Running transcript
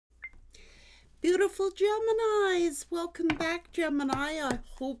Beautiful Geminis, welcome back, Gemini. I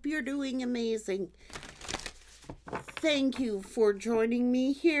hope you're doing amazing. Thank you for joining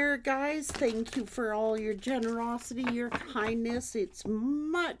me here, guys. Thank you for all your generosity, your kindness. It's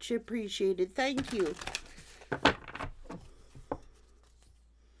much appreciated. Thank you.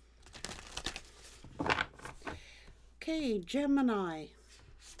 Okay, Gemini.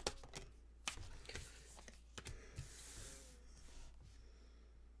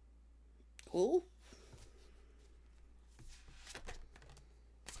 Oh.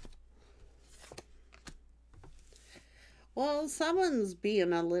 Well, someone's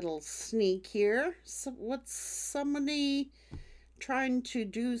being a little sneak here. So what's somebody trying to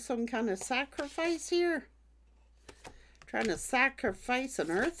do some kind of sacrifice here? Trying to sacrifice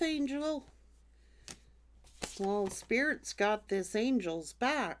an earth angel? Well, Spirit's got this angel's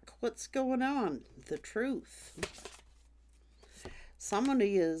back. What's going on? The truth.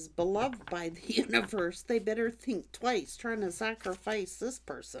 Somebody is beloved by the universe. They better think twice trying to sacrifice this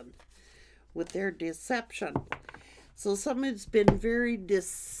person with their deception. So someone's been very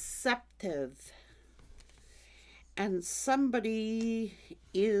deceptive. And somebody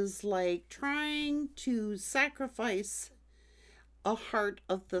is like trying to sacrifice a heart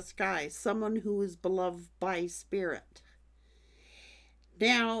of the sky. Someone who is beloved by Spirit.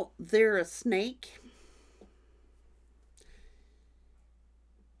 Now, they're a snake.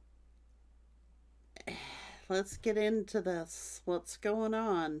 Let's get into this. What's going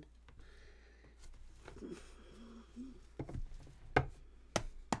on?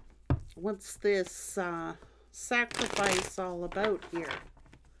 What's this sacrifice all about here?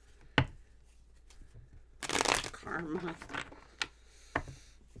 Karma.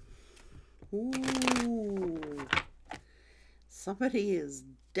 Ooh. Somebody is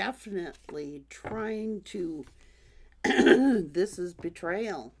definitely trying to... This is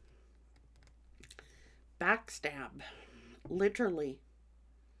betrayal. Backstab. Literally.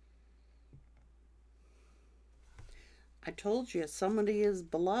 I told you, somebody is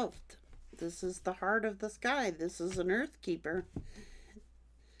beloved. This is the heart of the sky. This is an earth keeper.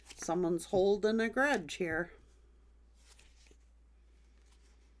 Someone's holding a grudge here.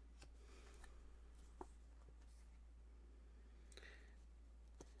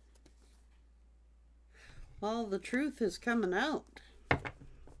 Well, the truth is coming out.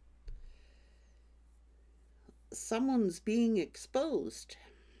 Someone's being exposed.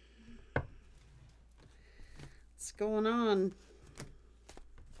 What's going on?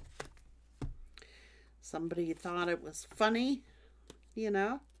 Somebody thought it was funny, you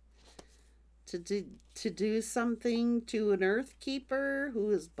know, to do something to an earth keeper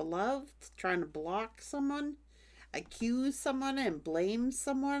who is beloved, trying to block someone, accuse someone and blame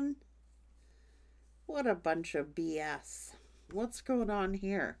someone. What a bunch of BS. What's going on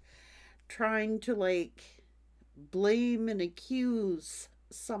here? Trying to like blame and accuse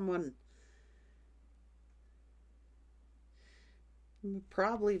someone,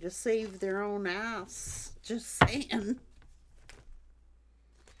 probably to save their own ass. Just saying.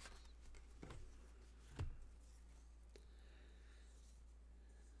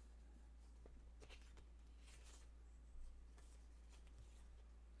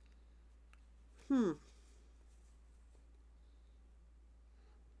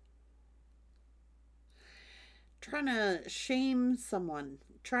 Trying to shame someone,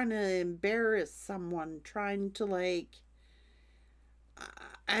 trying to embarrass someone, trying to like,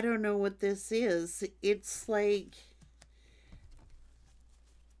 I don't know what this is. It's like,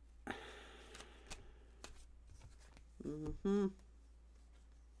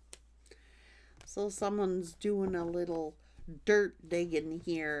 so someone's doing a little dirt digging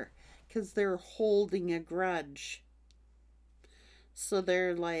here because they're holding a grudge. So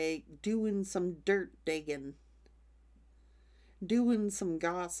they're like doing some dirt digging. Doing some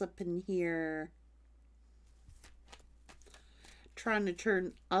gossiping here. Trying to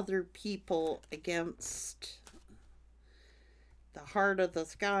turn other people against the heart of the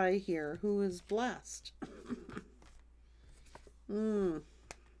sky here, who is blessed. Trying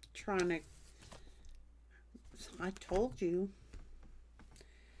to... I told you.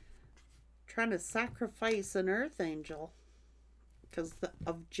 Trying to sacrifice an earth angel because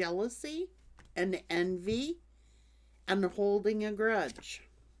of jealousy and envy and holding a grudge.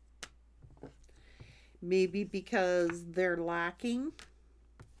 Maybe because they're lacking.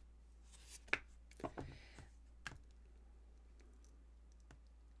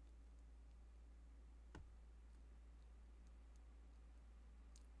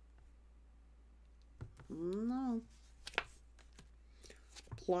 No.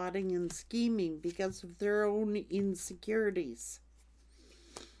 Plotting and scheming because of their own insecurities.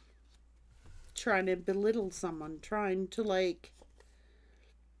 trying to belittle someone, trying to, like,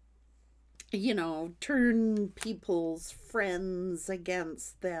 you know, turn people's friends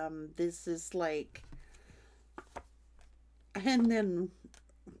against them. This is like, and then,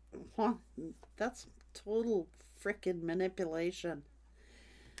 well, that's total frickin' manipulation.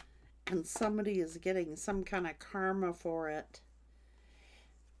 And somebody is getting some kind of karma for it.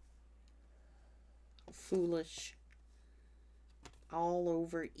 Foolish. All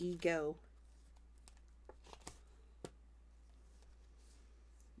over ego.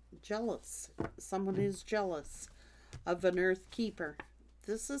 Jealous. Someone is jealous of an earth keeper.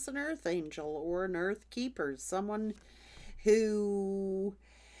 This is an earth angel or an earth keeper. Someone who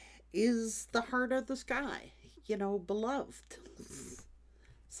is the heart of the sky. You know, beloved.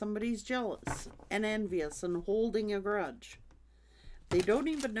 Somebody's jealous and envious and holding a grudge. They don't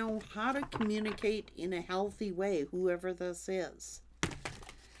even know how to communicate in a healthy way, whoever this is.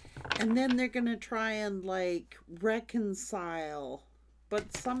 And then they're going to try and, like, reconcile.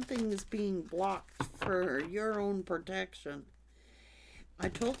 But something's being blocked for your own protection. I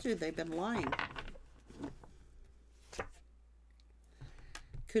told you they've been lying.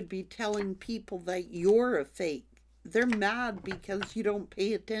 Could be telling people that you're a fake. They're mad because you don't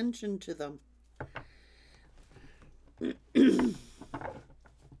pay attention to them.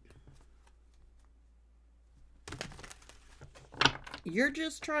 You're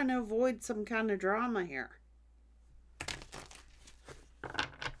just trying to avoid some kind of drama here.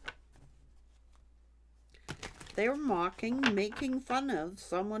 They're mocking, making fun of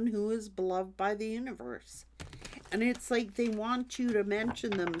someone who is beloved by the universe. And it's like they want you to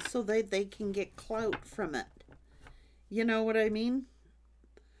mention them so that they can get clout from it. You know what I mean?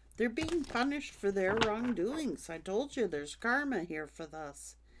 They're being punished for their wrongdoings. I told you there's karma here for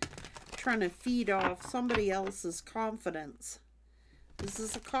this. Trying to feed off somebody else's confidence. This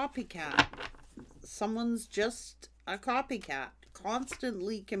is a copycat. Someone's just a copycat,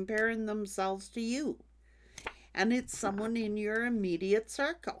 constantly comparing themselves to you. And it's someone in your immediate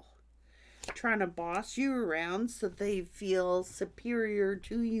circle. Trying to boss you around so they feel superior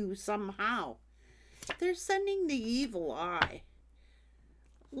to you somehow. They're sending the evil eye.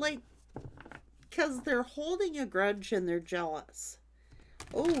 Like, because they're holding a grudge and they're jealous.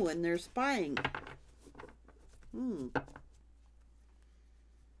 Oh, and they're spying.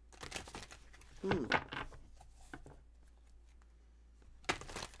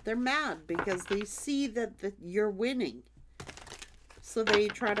 They're mad because they see that you're winning. So they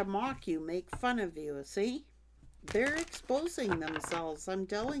try to mock you, make fun of you, see? They're exposing themselves, I'm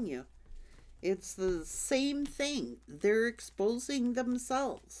telling you. It's the same thing. They're exposing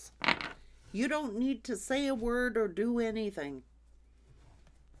themselves. You don't need to say a word or do anything.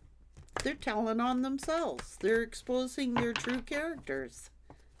 They're telling on themselves. They're exposing their true characters.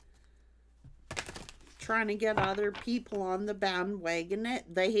 Trying to get other people on the bandwagon,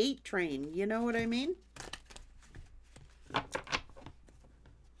 the hate train. You know what I mean?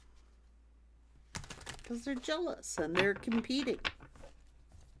 Because they're jealous and they're competing.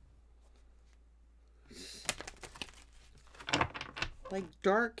 Like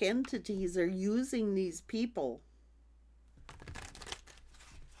dark entities are using these people.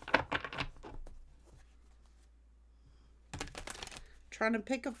 Trying to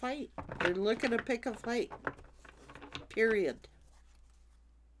pick a fight. They're looking to pick a fight. Period.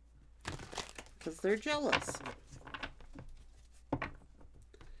 Because they're jealous.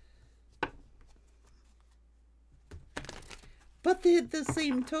 But at the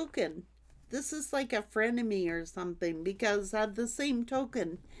same token, this is like a frenemy or something, because at the same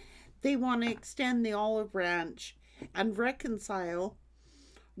token, they want to extend the olive branch and reconcile,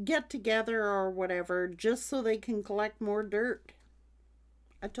 get together or whatever, just so they can collect more dirt.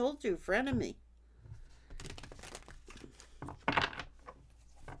 I told you, frenemy.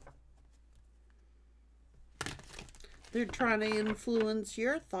 They're trying to influence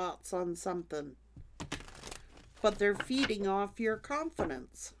your thoughts on something, but they're feeding off your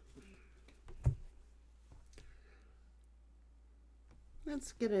confidence.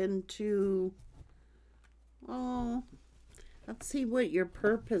 Let's get into, let's see what your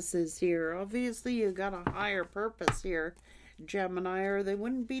purpose is here. Obviously, you got a higher purpose here, Gemini, or they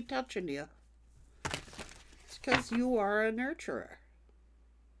wouldn't be touching you. It's because you are a nurturer.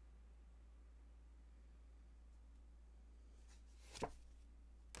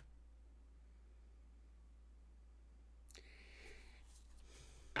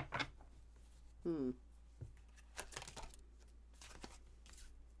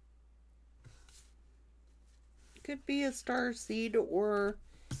 Could be a star seed or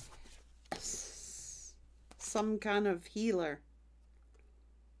some kind of healer.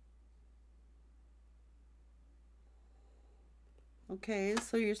 Okay,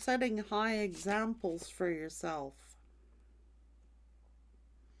 so you're setting high examples for yourself.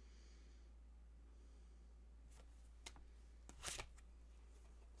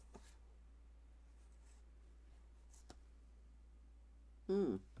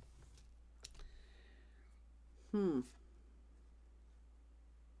 Hmm. Hmm.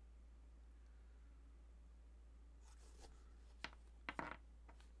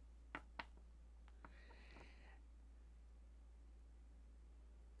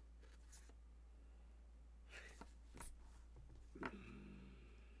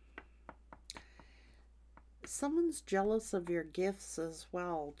 Someone's jealous of your gifts as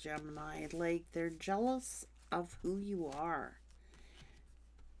well, Gemini. Like, they're jealous of who you are.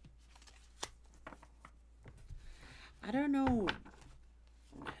 I don't know.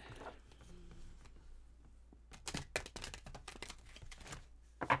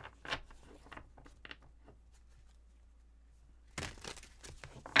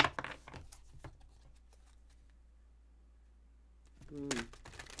 Hmm.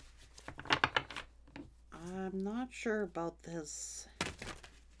 I'm not sure about this.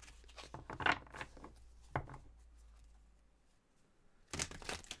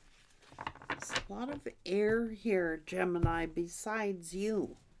 There's a lot of air here, Gemini, besides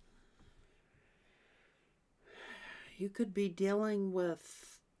you. You could be dealing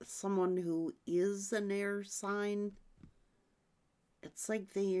with someone who is an air sign. It's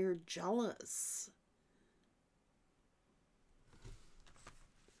like they're jealous.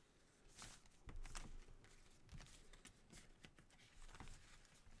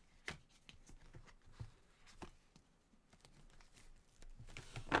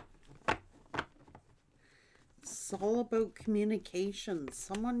 It's all about communication.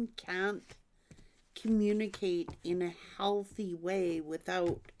 Someone can't communicate in a healthy way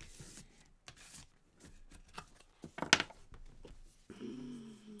without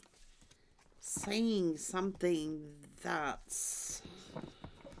saying something that's...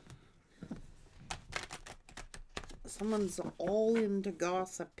 Someone's all into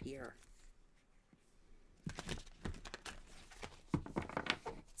gossip here.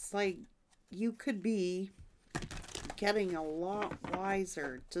 It's like you could be getting a lot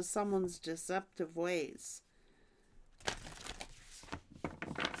wiser to someone's deceptive ways.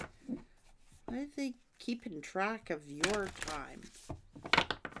 Why are they keeping track of your time?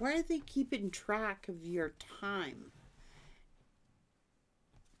 Why are they keeping track of your time?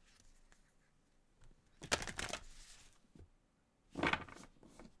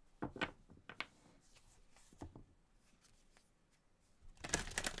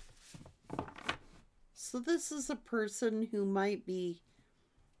 So this is a person who might be,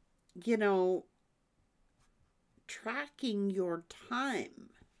 you know, tracking your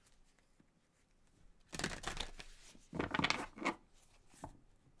time.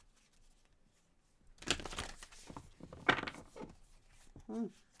 Hmm.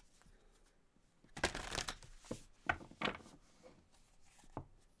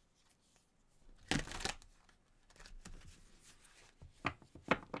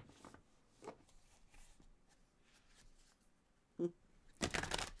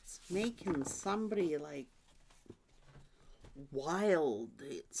 It's making somebody like wild.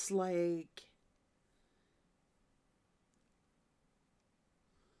 It's like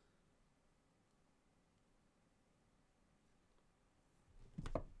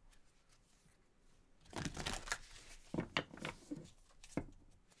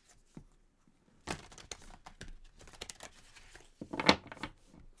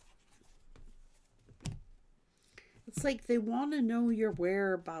they want to know your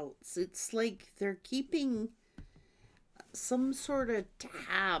whereabouts. It's like they're keeping some sort of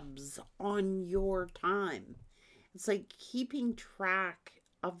tabs on your time. It's like keeping track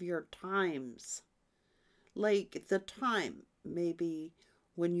of your times. Like the time, maybe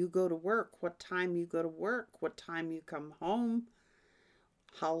when you go to work, what time you go to work, what time you come home,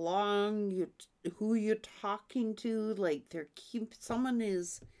 how long you, who you're talking to. Like someone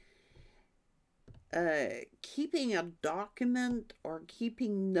is keeping a document or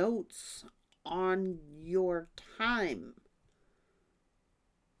keeping notes on your time.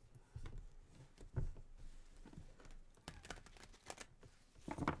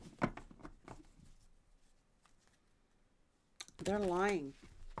 They're lying.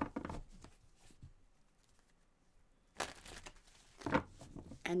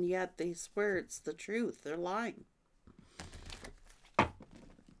 And yet they swear it's the truth. They're lying.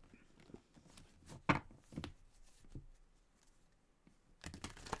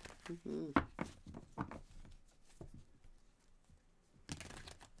 Mm-hmm.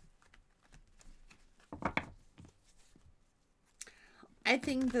 I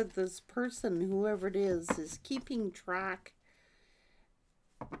think that this person, whoever it is keeping track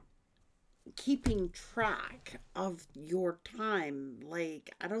of your time.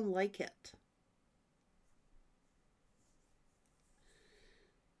 Like, I don't like it.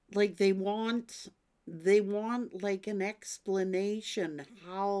 Like, they want like an explanation.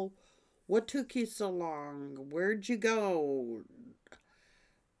 What took you so long? Where'd you go?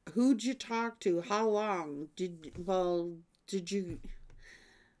 Who'd you talk to? How long? Did you,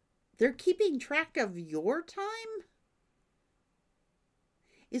 they're keeping track of your time?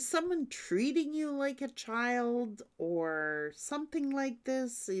 Is someone treating you like a child or something like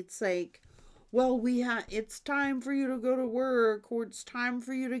this? It's like, well, it's time for you to go to work, or it's time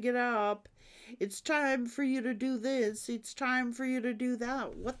for you to get up. It's time for you to do this. It's time for you to do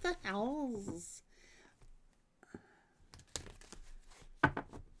that. What the hell is...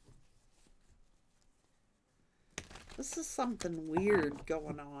 This is something weird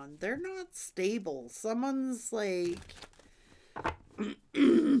going on. They're not stable. Someone's like...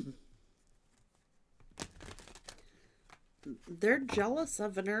 They're jealous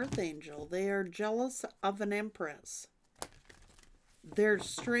of an earth angel. They are jealous of an empress. Their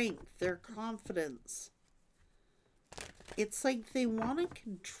strength, their confidence. It's like they want to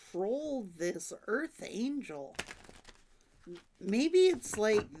control this earth angel. Maybe it's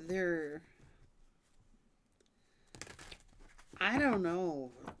like they're... I don't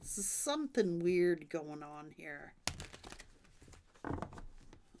know. There's something weird going on here.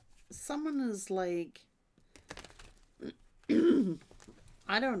 Someone is like...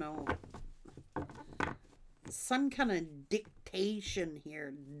 I don't know. Some kind of dictation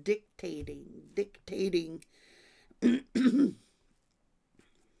here. Dictating.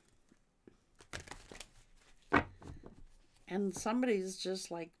 And somebody's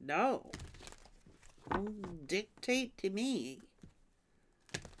just like, no. Don't dictate to me.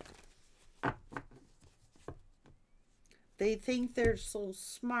 They think they're so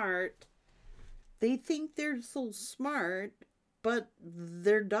smart. But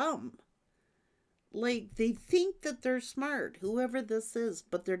they're dumb. Like, they think that they're smart, whoever this is,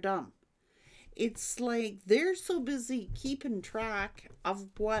 but they're dumb. It's like they're so busy keeping track of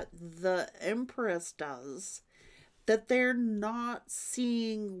what the Empress does that they're not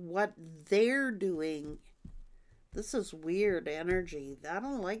seeing what they're doing. This is weird energy. I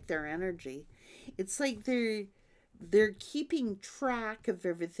don't like their energy. It's like they're keeping track of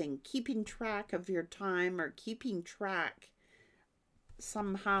everything, keeping track of your time, or keeping track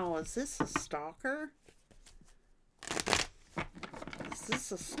somehow. Is this a stalker? Is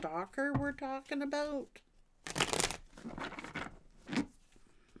this a stalker we're talking about?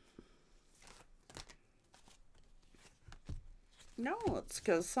 No, it's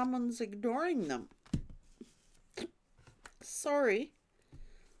because someone's ignoring them. Sorry.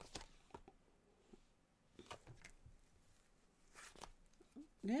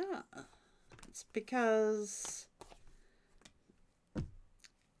 Yeah, it's because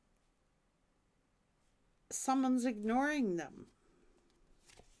someone's ignoring them.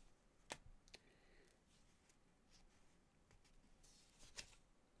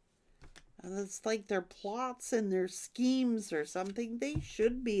 And it's like their plots and their schemes or something. They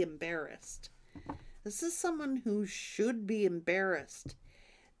should be embarrassed. This is someone who should be embarrassed.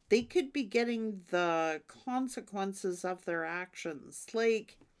 They could be getting the consequences of their actions.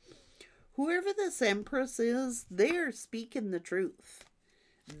 Like, whoever this Empress is, they are speaking the truth.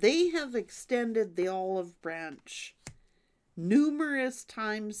 They have extended the olive branch numerous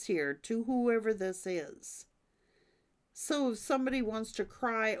times here to whoever this is. So if somebody wants to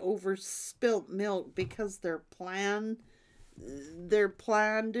cry over spilt milk because their plan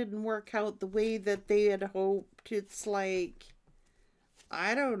didn't work out the way that they had hoped, it's like,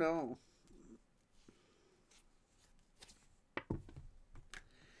 I don't know.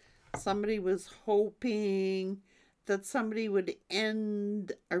 Somebody was hoping that somebody would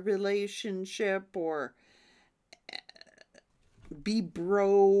end a relationship or be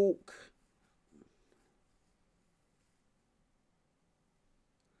broke.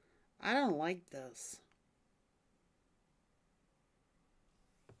 I don't like this.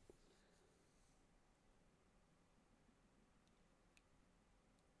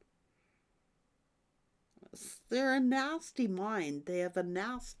 They're a nasty mind. They have a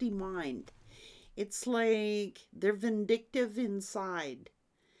nasty mind. It's like they're vindictive inside.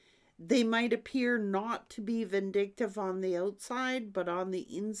 They might appear not to be vindictive on the outside, but on the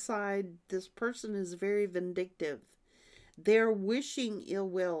inside, this person is very vindictive. They're wishing ill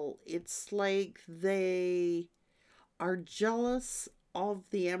will. It's like they are jealous of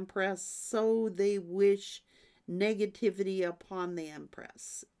the Empress, so they wish negativity upon the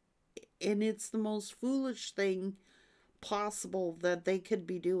Empress. And it's the most foolish thing possible that they could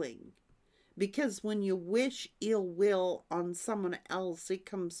be doing. Because when you wish ill will on someone else, it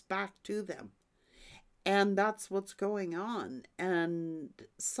comes back to them. And that's what's going on. And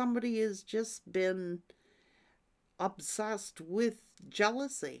somebody has just been obsessed with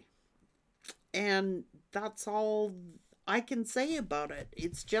jealousy. And that's all I can say about it.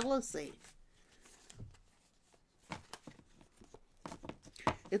 It's jealousy.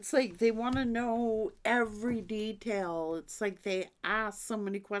 It's like they want to know every detail. It's like they ask so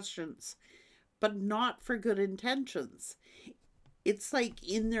many questions, but not for good intentions. It's like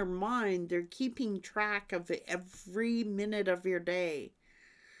in their mind, they're keeping track of every minute of your day.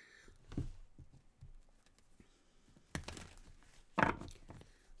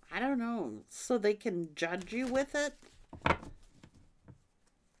 I don't know. So they can judge you with it?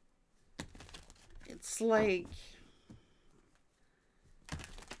 It's like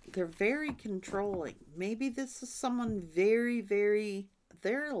they're very controlling. Maybe this is someone very, very...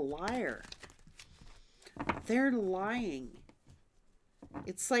 They're a liar. They're lying.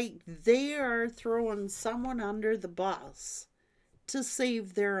 It's like they are throwing someone under the bus to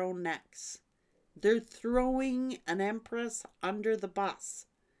save their own necks. They're throwing an Empress under the bus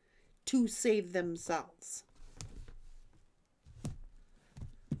to save themselves.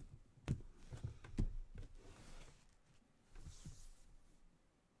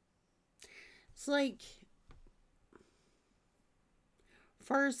 It's like, as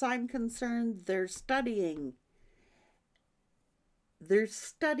far as I'm concerned, they're studying. They're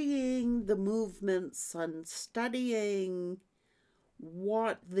studying the movements and studying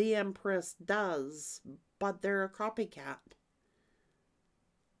what the Empress does, but they're a copycat.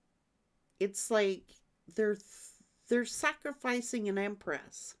 It's like they're sacrificing an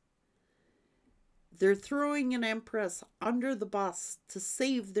Empress. They're throwing an Empress under the bus to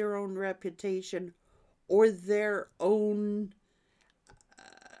save their own reputation or their own,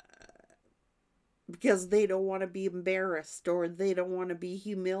 because they don't want to be embarrassed or they don't want to be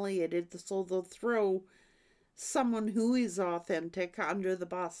humiliated. So they'll throw someone who is authentic under the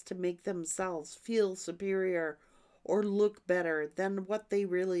bus to make themselves feel superior or look better than what they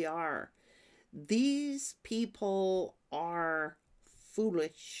really are. These people are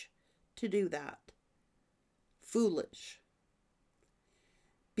foolish to do that. Foolish.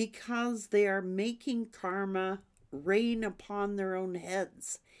 Because they are making karma rain upon their own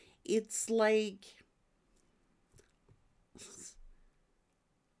heads. It's like...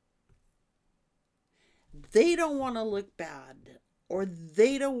 they don't want to look bad, or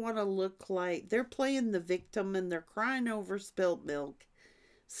they don't want to look like they're playing the victim and they're crying over spilt milk.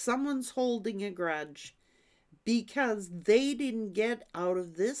 Someone's holding a grudge because they didn't get out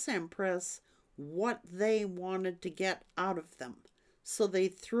of this Empress what they wanted to get out of them. So they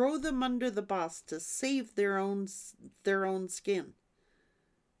throw them under the bus to save their own skin.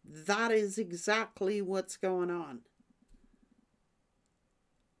 That is exactly what's going on.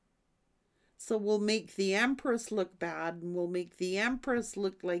 So we'll make the Empress look bad, and we'll make the Empress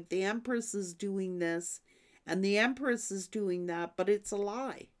look like the Empress is doing this and the Empress is doing that, but it's a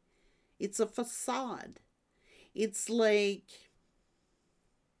lie. It's a facade. It's like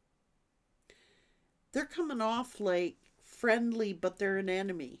they're coming off like friendly, but they're an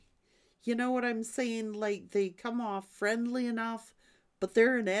enemy. You know what I'm saying? Like they come off friendly enough, but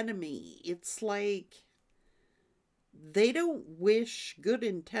they're an enemy. It's like they don't wish good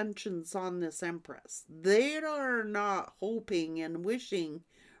intentions on this Empress. They are not hoping and wishing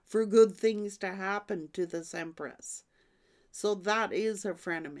for good things to happen to this Empress. So that is a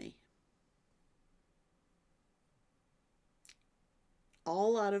frenemy.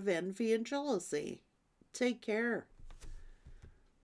 All out of envy and jealousy. Take care.